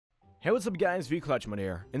Hey, what's up guys, VClutchman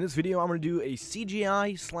here. In this video, I'm going to do a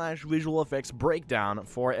CGI/visual effects breakdown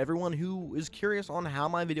for everyone who is curious on how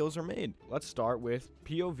my videos are made. Let's start with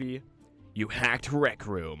POV, you hacked Rec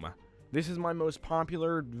Room. This is my most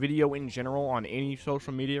popular video in general on any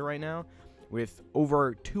social media right now, with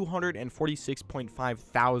over 246.5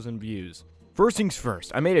 thousand views. First things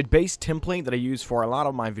first, I made a base template that I use for a lot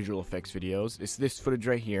of my visual effects videos. It's this footage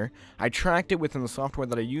right here. I tracked it within the software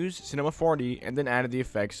that I use, Cinema 4D, and then added the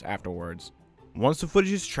effects afterwards. Once the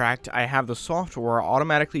footage is tracked, I have the software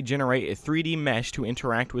automatically generate a 3D mesh to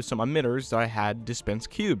interact with some emitters that I had dispense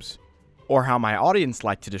cubes. Or how my audience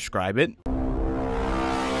like to describe it,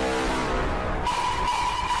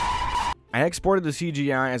 I exported the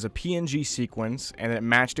CGI as a PNG sequence, and then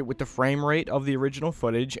matched it with the frame rate of the original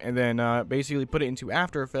footage, and then basically put it into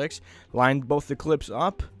After Effects, lined both the clips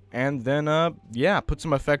up, and then, yeah, put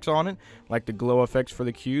some effects on it, like the glow effects for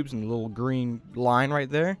the cubes and the little green line right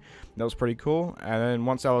there. That was pretty cool. And then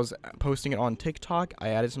once I was posting it on TikTok,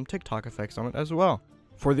 I added some TikTok effects on it as well.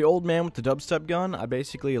 For the old man with the dubstep gun, I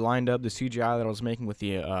basically lined up the CGI that I was making with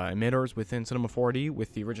the emitters within Cinema 4D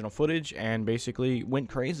with the original footage and basically went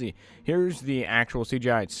crazy. Here's the actual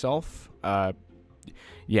CGI itself. Yeah,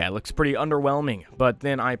 it looks pretty underwhelming, but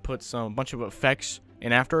then I put a bunch of effects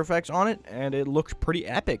in After Effects on it, and it looked pretty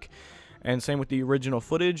epic. And same with the original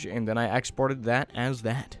footage, and then I exported that as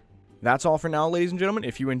that. That's all for now, ladies and gentlemen.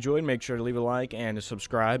 If you enjoyed, make sure to leave a like and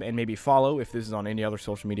subscribe, and maybe follow if this is on any other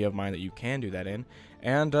social media of mine that you can do that in.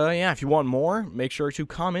 And yeah, if you want more, make sure to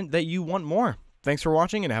comment that you want more. Thanks for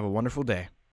watching, and have a wonderful day.